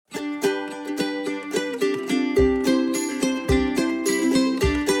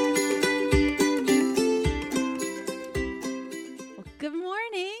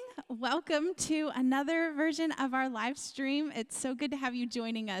welcome to another version of our live stream. It's so good to have you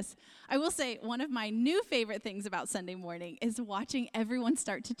joining us. I will say one of my new favorite things about Sunday morning is watching everyone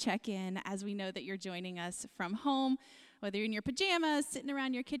start to check in as we know that you're joining us from home, whether you're in your pajamas, sitting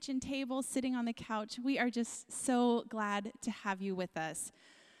around your kitchen table, sitting on the couch. We are just so glad to have you with us.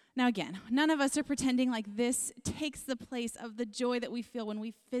 Now again, none of us are pretending like this takes the place of the joy that we feel when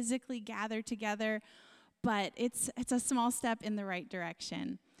we physically gather together, but it's a small step in the right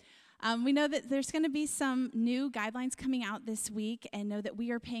direction. We know that there's going to be some new guidelines coming out this week, and know that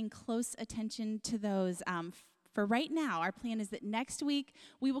we are paying close attention to those. For right now, our plan is that next week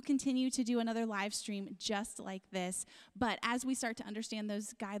we will continue to do another live stream just like this. But as we start to understand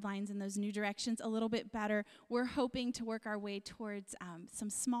those guidelines and those new directions a little bit better, we're hoping to work our way towards some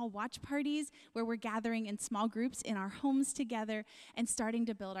small watch parties where we're gathering in small groups in our homes together and starting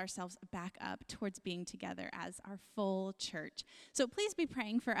to build ourselves back up towards being together as our full church. So please be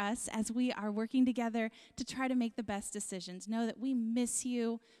praying for us as we are working together to try to make the best decisions. Know that we miss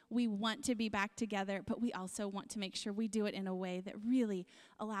you. We want to be back together, but we also want to make sure we do it in a way that really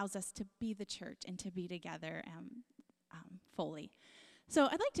allows us to be the church and to be together fully. So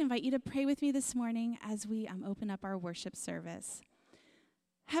I'd like to invite you to pray with me this morning as we open up our worship service.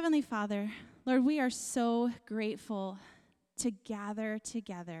 Heavenly Father, Lord, we are so grateful to gather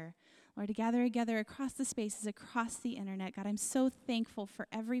together. Lord, to gather together across the spaces, across the internet. God, I'm so thankful for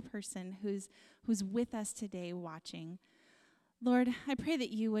every person who's with us today watching. Lord, I pray that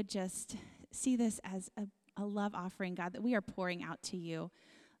you would just see this as a love offering, God, that we are pouring out to you.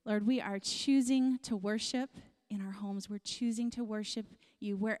 Lord, we are choosing to worship in our homes. We're choosing to worship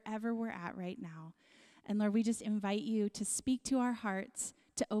you wherever we're at right now. And Lord, we just invite you to speak to our hearts,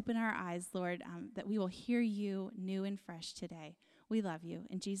 to open our eyes, Lord, that we will hear you new and fresh today. We love you.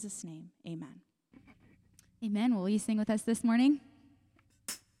 In Jesus' name, amen. Amen. Will you sing with us this morning?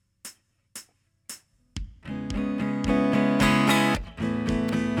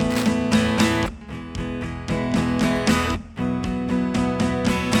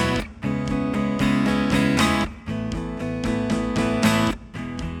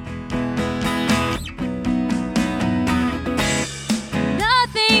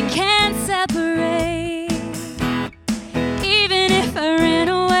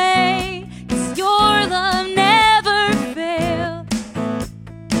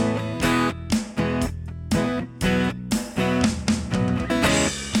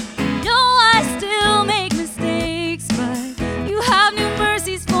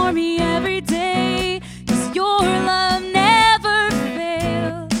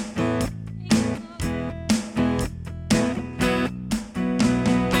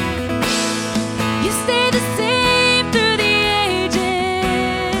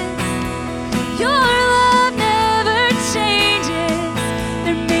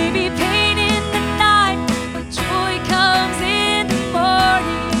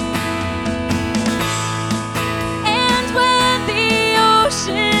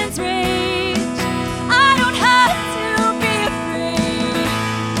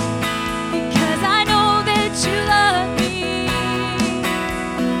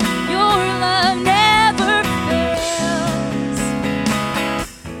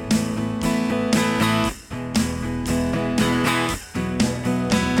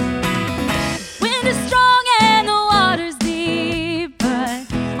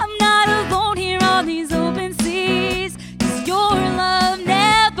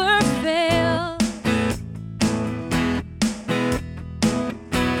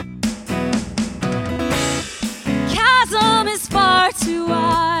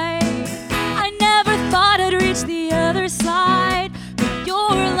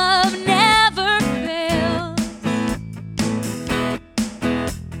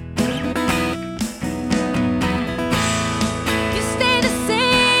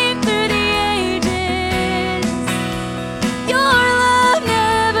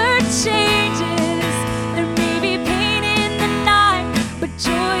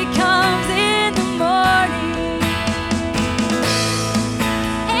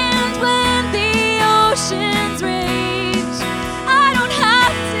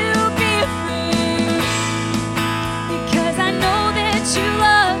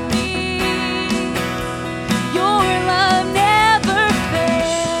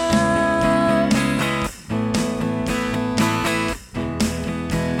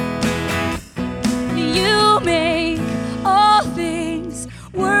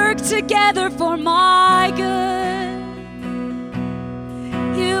 Together for my good.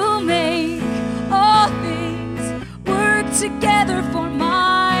 You make all things work together for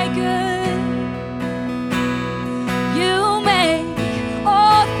my good. You make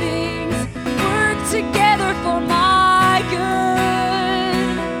all things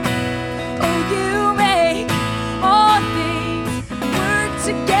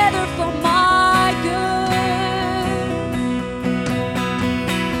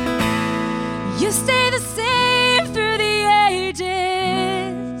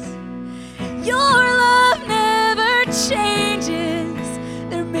changes.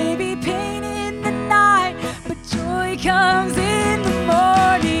 There may be pain in the night, but joy comes in the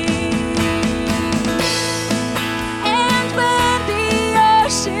morning. And when the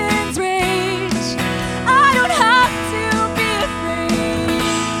oceans rage, I don't have to be afraid,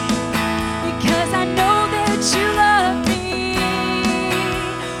 because I know that you love me.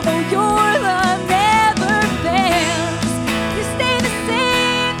 Oh, your love never fails. You stay the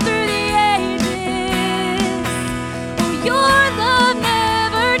same through the ages. Oh, your love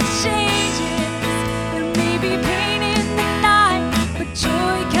never changes. There may be pain in the night, but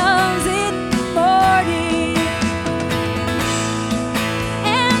joy comes in the morning.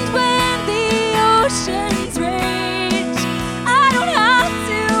 And when the oceans rage, I don't have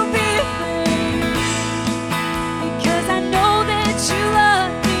to be afraid, because I know that you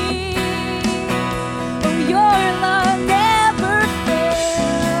love me. Oh, your love never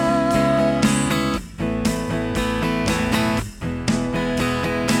fails.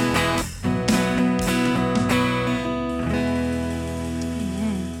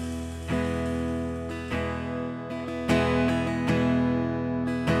 Amen.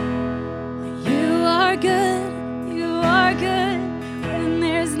 You are good, you are good, when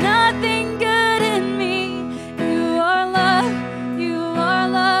there's nothing good in me. You are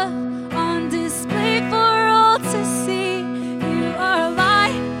love on display for all to see. You are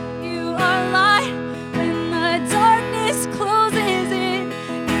light, when the darkness closes in.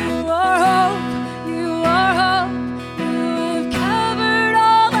 You are hope, you have covered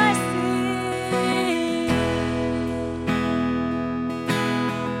all I see.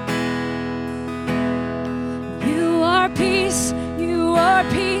 You are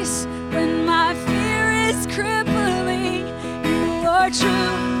peace when my fear is crippling. You are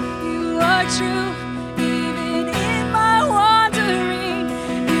true, even in my wandering.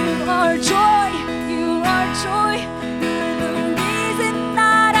 You are joy, you're the reason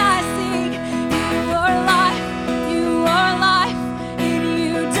that I sing. You are life, in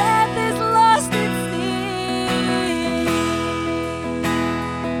you death is lost at sea.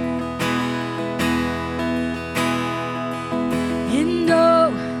 And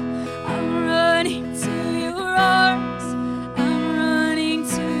oh, I'm running to your arms. I'm running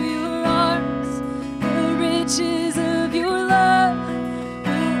to your arms. The riches of your love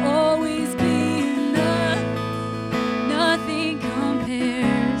will always be enough. Nothing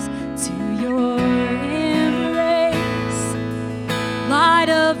compares to your embrace. Light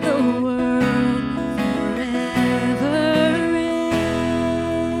of the world, forever reign.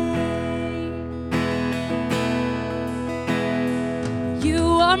 You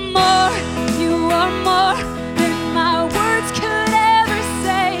are more than my words could ever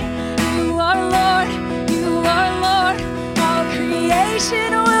say. You are Lord, all creation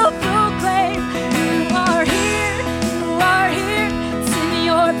will proclaim. You are here, it's in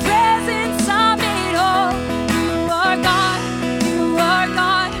your presence I'm made whole. You are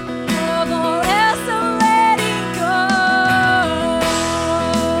God, of all else I'm letting go.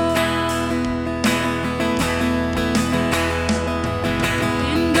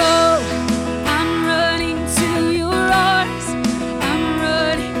 And oh, I'm running to your arms. I'm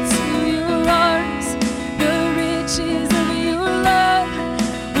running to your arms. The riches of your love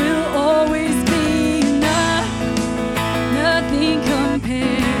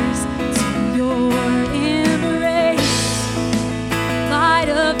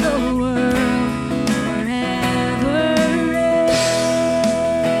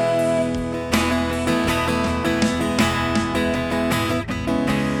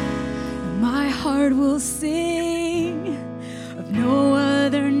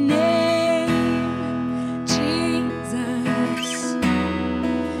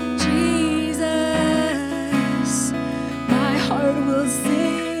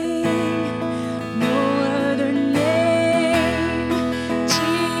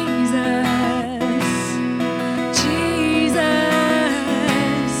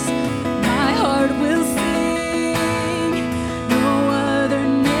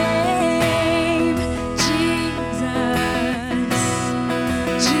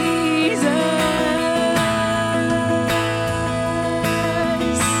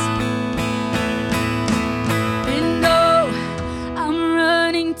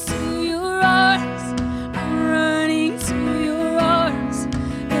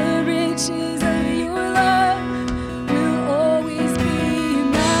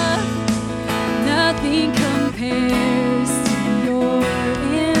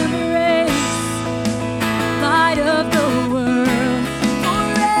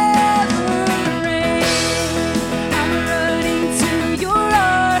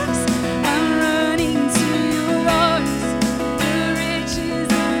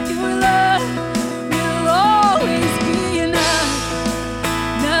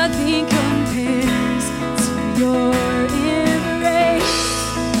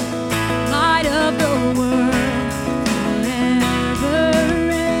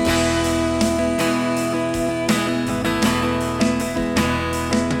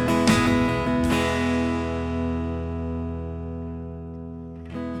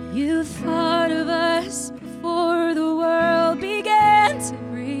You thought of us before the world began to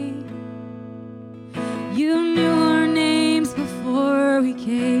breathe. You knew our names before we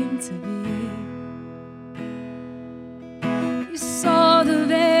came to be. You saw the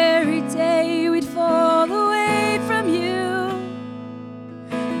very day we'd fall away from you,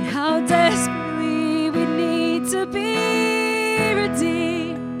 and how desperately we need to be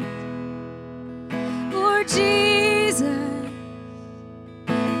redeemed. Lord Jesus,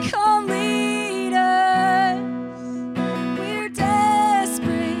 come lead us. We're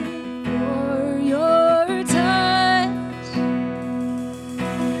desperate for your touch.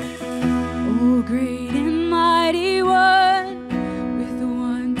 Oh, great and mighty one, with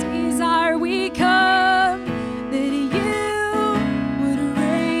one desire we come, that you would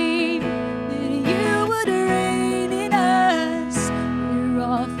reign, that you would reign in us. We're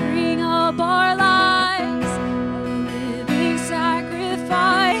offering up our lives, a living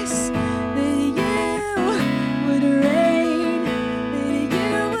sacrifice, that you would reign, that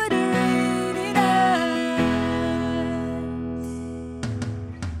you would reign in us.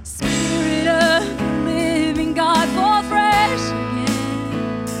 Spirit of the living God, fall fresh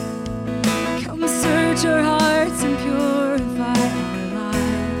again. Come search our hearts and purify our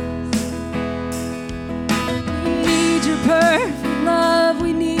lives. We need your perfect love,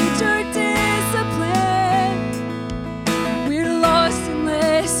 we need your discipline. We're lost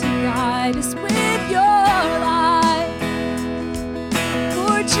unless you guide us with your light.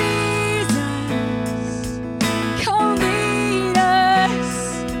 Lord Jesus, come lead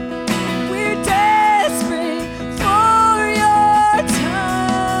us. We're desperate for your touch.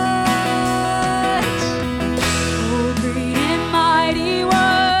 Oh, great and mighty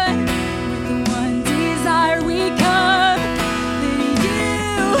one, with the one desire we come, that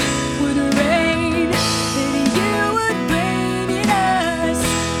you would reign, that you would reign in us.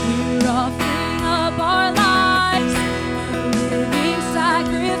 We're offering up our lives, a living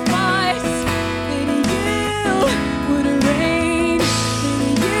sacrifice, that you would reign,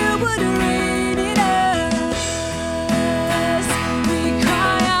 that you would reign in us. We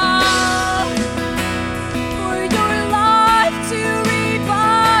cry out for your life to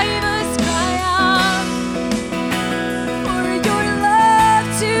revive us. Cry out for your love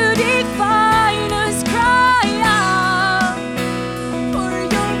to define us. Cry out for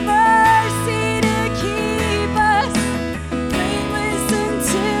your mercy to keep us blameless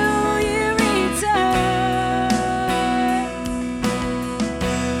until you return.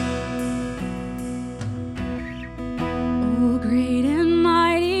 Oh, great and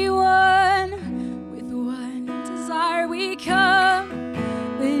mighty one, with one desire we come,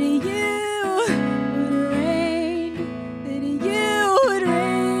 that you would reign, that you would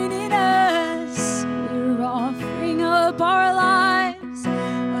reign in us. We're offering up our lives, a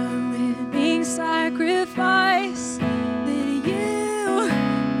living sacrifice, that you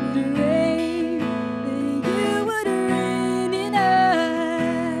would reign, that you would reign in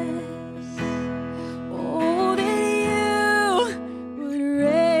us. Oh, that you would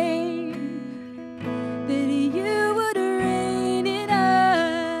reign, that you would reign in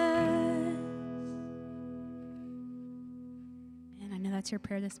us. And I know that's your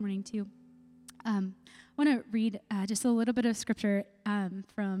prayer this morning too. I want to read just a little bit of scripture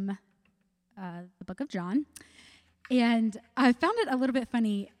from the book of John. And I found it a little bit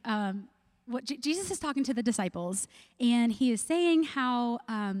funny. What Jesus is talking to the disciples, and he is saying how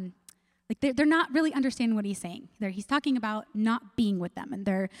like they're not really understanding what he's saying. He's talking about not being with them, and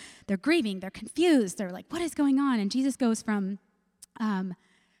they're grieving, they're confused, they're like, what is going on? And Jesus goes from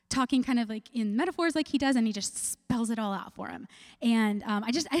talking kind of like in metaphors like he does, and he just spells it all out for them. And I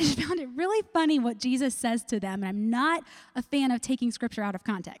just found it really funny what Jesus says to them. And I'm not a fan of taking scripture out of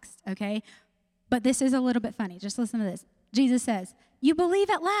context, okay? But this is a little bit funny. Just listen to this. Jesus says, "You believe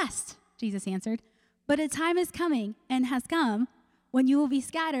at last," Jesus answered, "but a time is coming and has come when you will be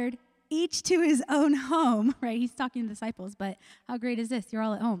scattered, each to his own home," right? He's talking to the disciples, but how great is this? You're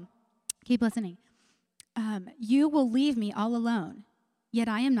all at home. Keep listening. "You will leave me all alone, yet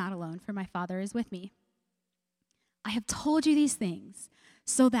I am not alone, for my Father is with me. I have told you these things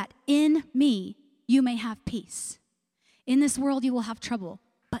so that in me you may have peace. In this world you will have trouble,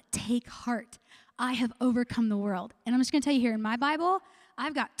 but take heart. I have overcome the world." And I'm just going to tell you here, in my Bible,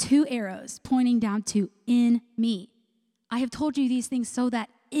 I've got 2 arrows pointing down to in me. I have told you these things so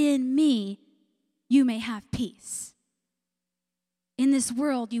that in me you may have peace. In this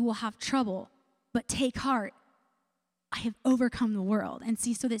world you will have trouble, but take heart. I have overcome the world. And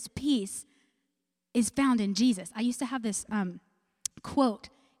see, so this peace is found in Jesus. I used to have this quote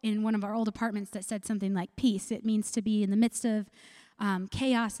in one of our old apartments that said something like, peace, it means to be in the midst of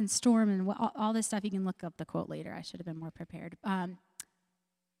chaos and storm and all this stuff. You can look up the quote later. I should have been more prepared.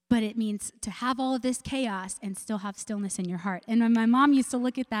 But it means to have all of this chaos and still have stillness in your heart. And when my mom used to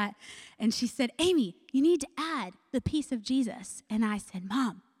look at that, and she said, Amy, you need to add the peace of Jesus. And I said,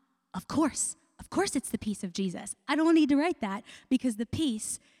 Mom, of course it's the peace of Jesus. I don't need to write that because the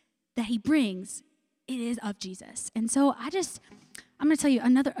peace that he brings, it is of Jesus. And so I'm going to tell you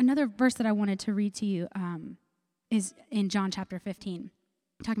another verse that I wanted to read to you is in John chapter 15,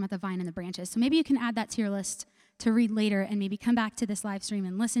 talking about the vine and the branches. So maybe you can add that to your list to read later and maybe come back to this live stream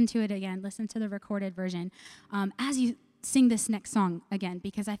and listen to it again, listen to the recorded version as you sing this next song again,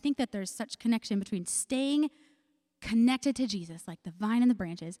 because I think that there's such connection between staying connected to Jesus, like the vine and the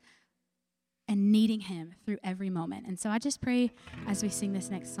branches, and needing him through every moment. And so I just pray as we sing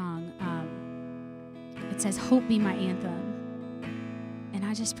this next song, it says, hope be my anthem. And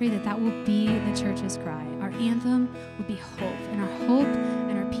I just pray that will be the church's cry. Our anthem will be hope, and our hope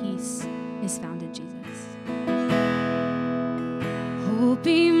and our peace is found in Jesus. Hope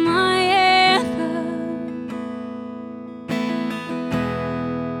be my anthem,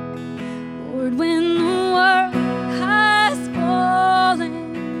 Lord, when the world has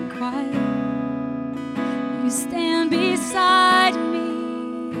fallen quiet, you stand beside me.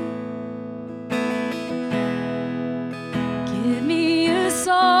 Give me a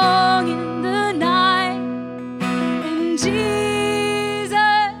song in the night, and Jesus,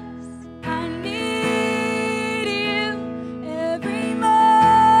 I need you every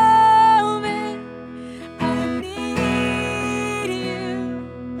moment. I need you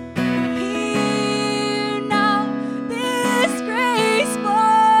here now. This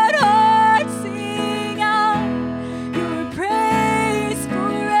grace-born heart sing out your praise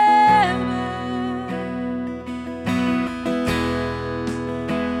forever.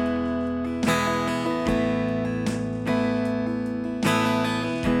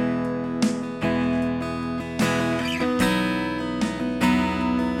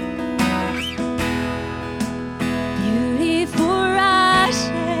 Beauty for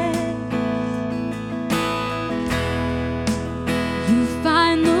ashes, you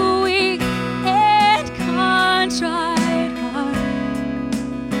find the weak and contrite heart,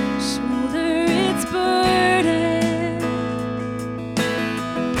 shoulder its burden,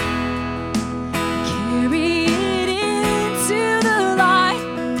 carry it into the light.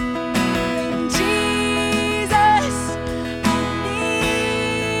 And Jesus, I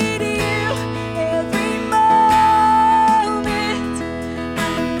need you every moment. I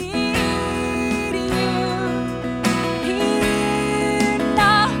need you here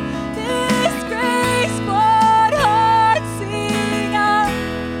now. This grace-born heart sing out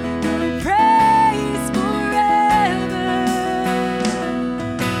your praise forever.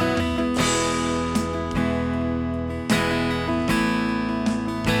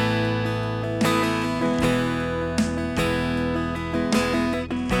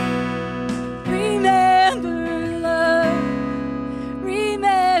 Remember love,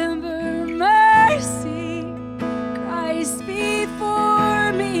 remember mercy. Christ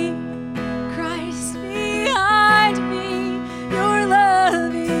before me, Christ behind me. Your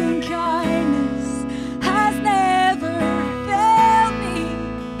loving kindness has never failed me.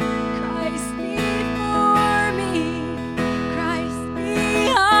 Christ before me, Christ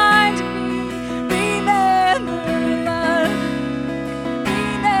behind me. Remember love,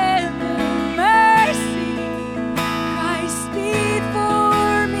 remember mercy. Christ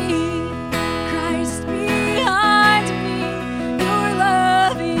before me, Christ behind me. Your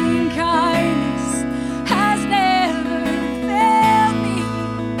loving kindness has never failed me.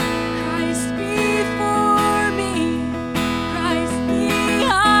 Christ before me, Christ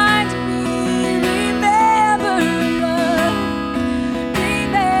behind me. Remember love,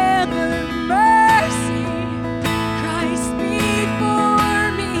 remember mercy. Christ before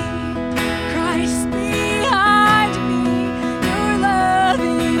me, Christ behind me. Your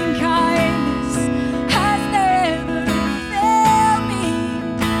loving kindness has never failed me.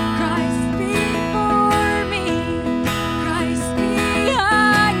 Christ before me, Christ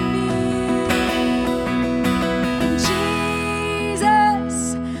behind me. Jesus,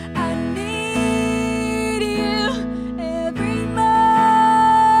 I need you every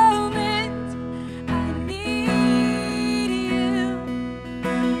moment. I need you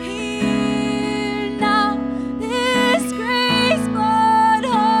here now. This grace-born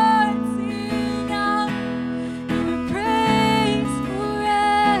heart sing out your praise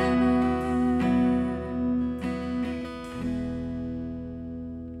forever.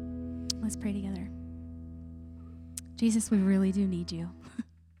 Let's pray together. Jesus, we really do need you.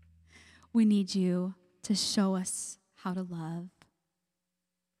 We need you to show us how to love.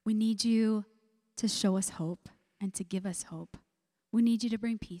 We need you to show us hope and to give us hope. We need you to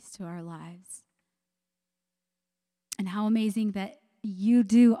bring peace to our lives. And how amazing that you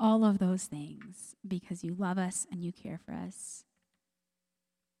do all of those things because you love us and you care for us.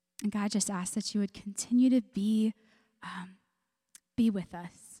 And God, just ask that you would continue to be with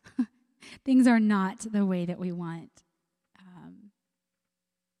us. Things are not the way that we want.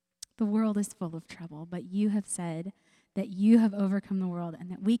 The world is full of trouble, but you have said that you have overcome the world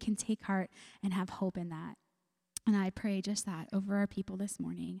and that we can take heart and have hope in that. And I pray just that over our people this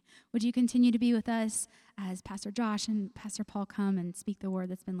morning. Would you continue to be with us as Pastor Josh and Pastor Paul come and speak the word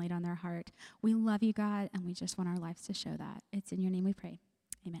that's been laid on their heart? We love you, God, and we just want our lives to show that. It's in your name we pray.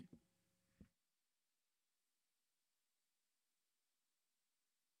 Amen.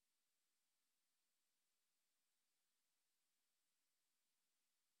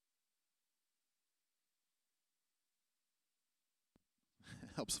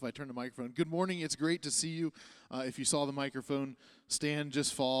 Helps if I turn the microphone. Good morning. It's great to see you. If you saw the microphone stand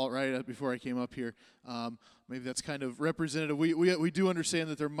just fall right before I came up here, maybe that's kind of representative. We do understand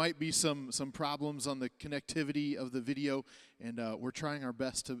that there might be some problems on the connectivity of the video, and we're trying our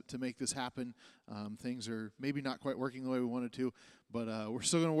best to make this happen. Things are maybe not quite working the way we wanted to, but we're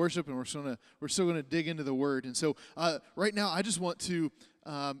still going to worship, and we're still going to dig into the Word. And so right now, I just want to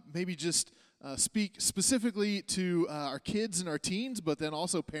maybe just speak specifically to our kids and our teens, but then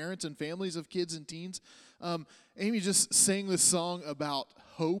also parents and families of kids and teens. Amy just sang this song about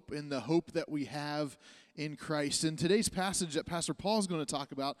hope and the hope that we have in Christ. And today's passage that Pastor Paul is going to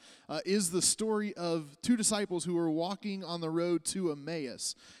talk about is the story of two disciples who were walking on the road to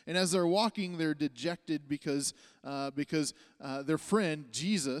Emmaus. And as they're walking, they're dejected because their friend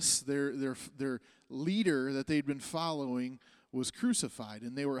Jesus, their leader that they'd been following, was crucified,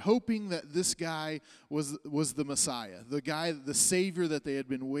 and they were hoping that this guy was the Messiah, the Savior that they had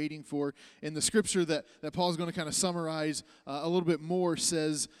been waiting for. And the scripture that Paul's going to kind of summarize a little bit more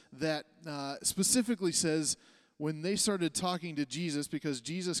says that, specifically says, when they started talking to Jesus, because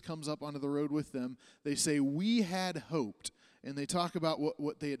Jesus comes up onto the road with them, they say, "We had hoped." And they talk about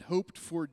what they had hoped for